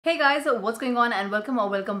Hey guys, what's going on and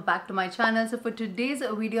welcome back to my channel. So for today's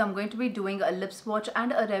video, I'm going to be doing a lip swatch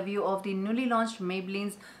and a review of the newly launched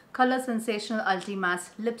Maybelline's Color Sensational Ultimatte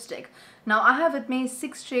lipstick. Now I have with me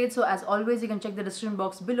 6 shades, so as always you can check the description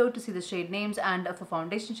box below to see the shade names, and for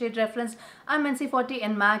foundation shade reference I'm NC40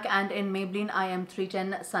 in MAC and in Maybelline I am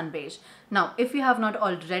 310 Sun Beige. Now if you have not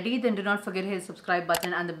already, then do not forget to hit the subscribe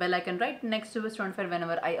button and the bell icon right next to it to notify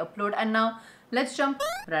whenever I upload. And now let's jump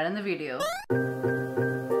right in the video.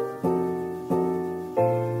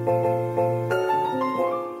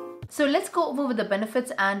 So let's go over with the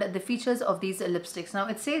benefits and the features of these lipsticks. Now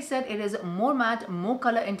it says that it is more matte, more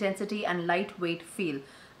color intensity and lightweight feel.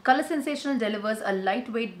 Color Sensational delivers a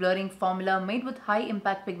lightweight blurring formula made with high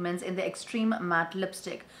impact pigments in the extreme matte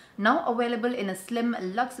lipstick. Now available in a slim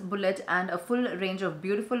luxe bullet and a full range of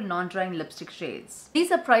beautiful non-drying lipstick shades.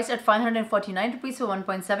 These are priced at 549 rupees for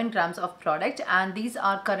 1.7 grams of product, and these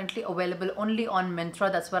are currently available only on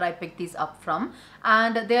Myntra. That's where I picked these up from,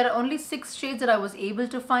 and there are only 6 shades that I was able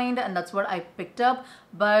to find, and that's what I picked up.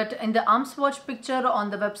 But in the arm swatch picture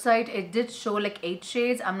on the website it did show like 8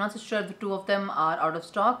 shades. I'm not so sure if the 2 of them are out of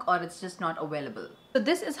stock or it's just not available. So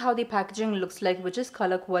this is how the packaging looks like, which is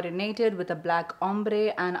color coordinated with a black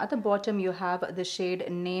ombre, and at the bottom you have the shade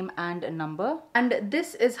name and number. And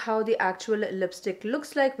this is how the actual lipstick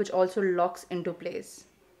looks like, which also locks into place.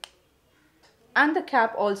 And the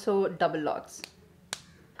cap also double locks.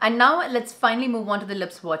 And now let's finally move on to the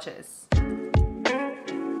lip swatches.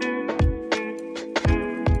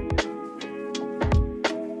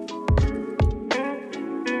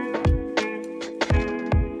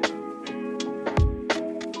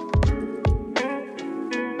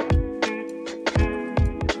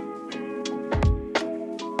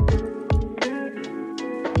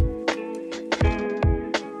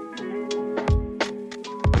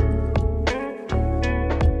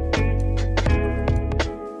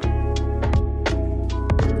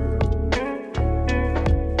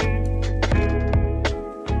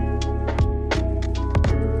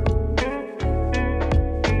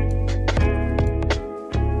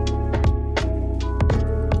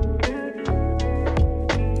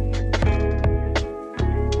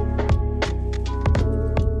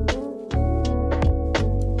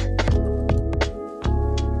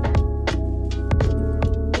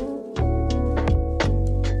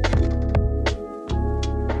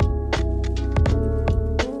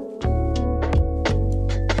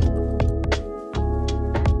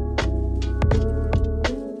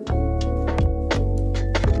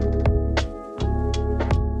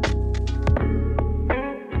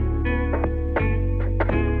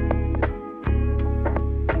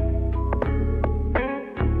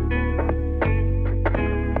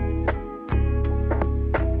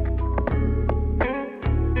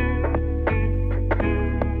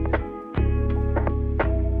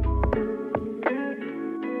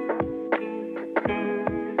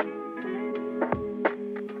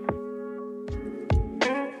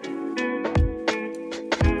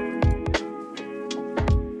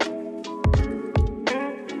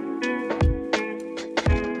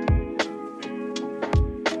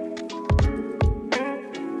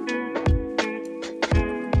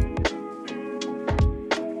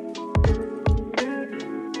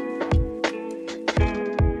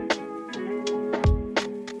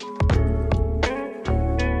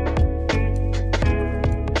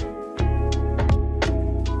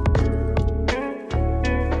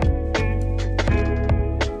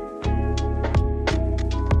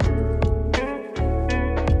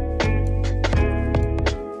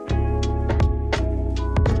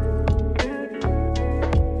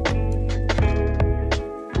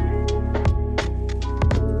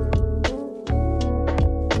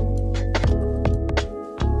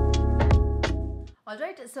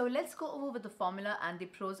 So let's go over with the formula and the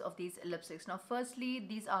pros of these lipsticks. Now firstly,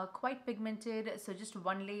 these are quite pigmented, so just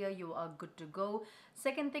one layer you are good to go.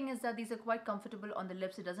 Second thing is that these are quite comfortable on the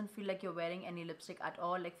lips. It doesn't feel like you're wearing any lipstick at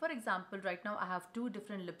all. Like for example, right now I have 2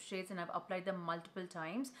 different lip shades and I've applied them multiple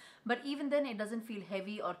times, but even then it doesn't feel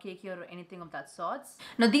heavy or cakey or anything of that sorts.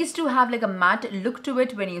 Now these two have like a matte look to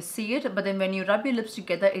it when you see it, but then when you rub your lips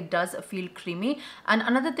together it does feel creamy. And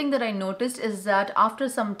another thing that I noticed is that after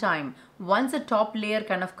some time, once the top layer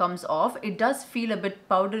kind of comes off, it does feel a bit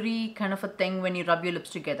powdery kind of a thing when you rub your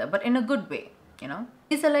lips together, but in a good way, you know.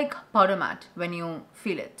 These are like powder matte when you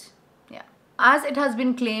feel it. Yeah. As it has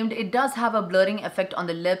been claimed, it does have a blurring effect on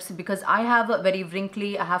the lips because I have a very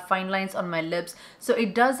wrinkly, I have fine lines on my lips, so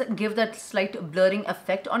it does give that slight blurring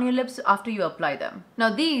effect on your lips after you apply them.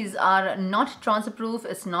 Now these are not transfer proof,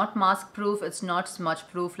 it's not mask proof, it's not smudge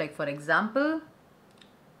proof. Like for example,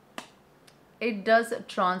 it does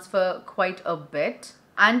transfer quite a bit,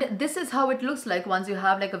 And this is how it looks like once you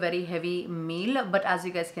have like a very heavy meal. But as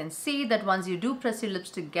you guys can see that once you do press your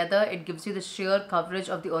lips together, it gives you the sheer coverage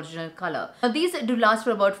of the original color. Now these do last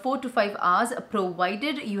for about 4 to 5 hours,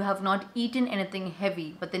 provided you have not eaten anything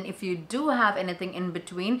heavy. But then if you do have anything in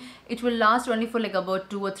between, it will last only for like about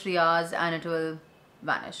 2 or 3 hours and it will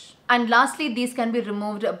vanish. And lastly, these can be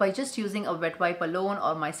removed by just using a wet wipe alone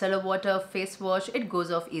or micellar water, face wash. It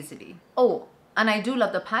goes off easily. Oh, and I do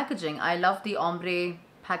love the packaging. I love the ombre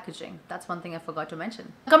packaging. That's one thing I forgot to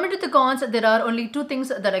mention. Coming to the cons, there are only 2 things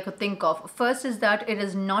that I could think of. First is that it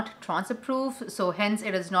is not transfer proof, so hence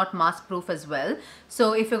it is not mask proof as well.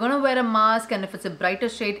 So if you're going to wear a mask and if it's a brighter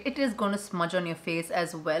shade, it is going to smudge on your face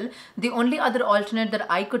as well. The only other alternate that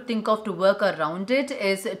I could think of to work around it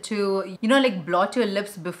is to, you know, like blot your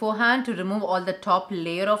lips beforehand to remove all the top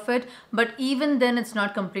layer of it. But even then it's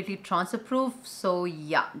not completely transfer proof. So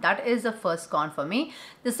yeah, that is the first con for me.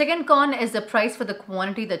 The second con is the price for the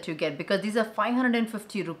quantity that you get, because these are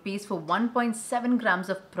 550 rupees for 1.7 grams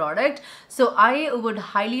of product. So I would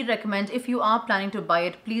highly recommend, if you are planning to buy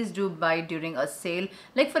it, please do buy it during a sale.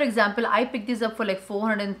 Like for example, I picked these up for like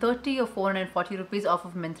 430 or 440 rupees off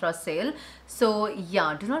of Myntra sale. So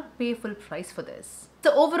yeah, do not pay full price for this.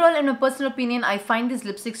 So overall, in my personal opinion, I find these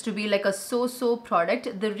lipsticks to be like a so-so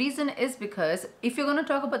product. The reason is because if you're going to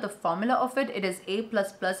talk about the formula of it, it is A++,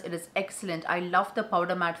 it is excellent. I love the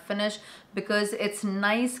powder matte finish because it's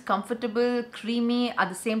nice, comfortable, creamy. At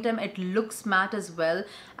the same time, it looks matte as well.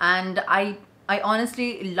 And I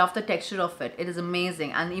honestly love the texture of it. It is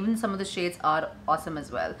amazing. And even some of the shades are awesome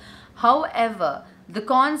as well. However, the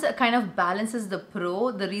cons kind of balances the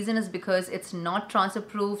pro. The reason is because it's not transfer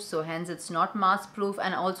proof, so hence it's not mask proof,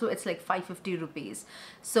 and also it's like 550 rupees.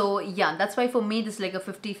 So yeah, that's why for me this is like a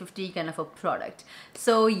 50-50 kind of a product.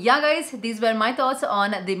 So yeah guys, these were my thoughts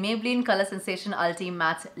on the Maybelline Color Sensation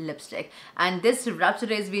Ultimatte lipstick. And this wraps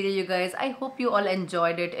today's video, you guys. I hope you all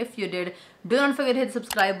enjoyed it. If you did, do not forget to hit the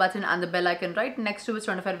subscribe button and the bell icon right next to it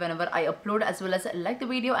to notified whenever I upload, as well as like the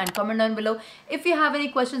video and comment down below. If you have any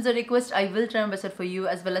questions or requests, I will try my best for you,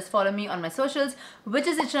 as well as follow me on my socials, which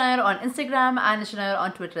is Ishanair on Instagram and Ishanair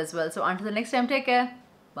on Twitter as well. So until the next time, take care.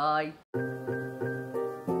 Bye.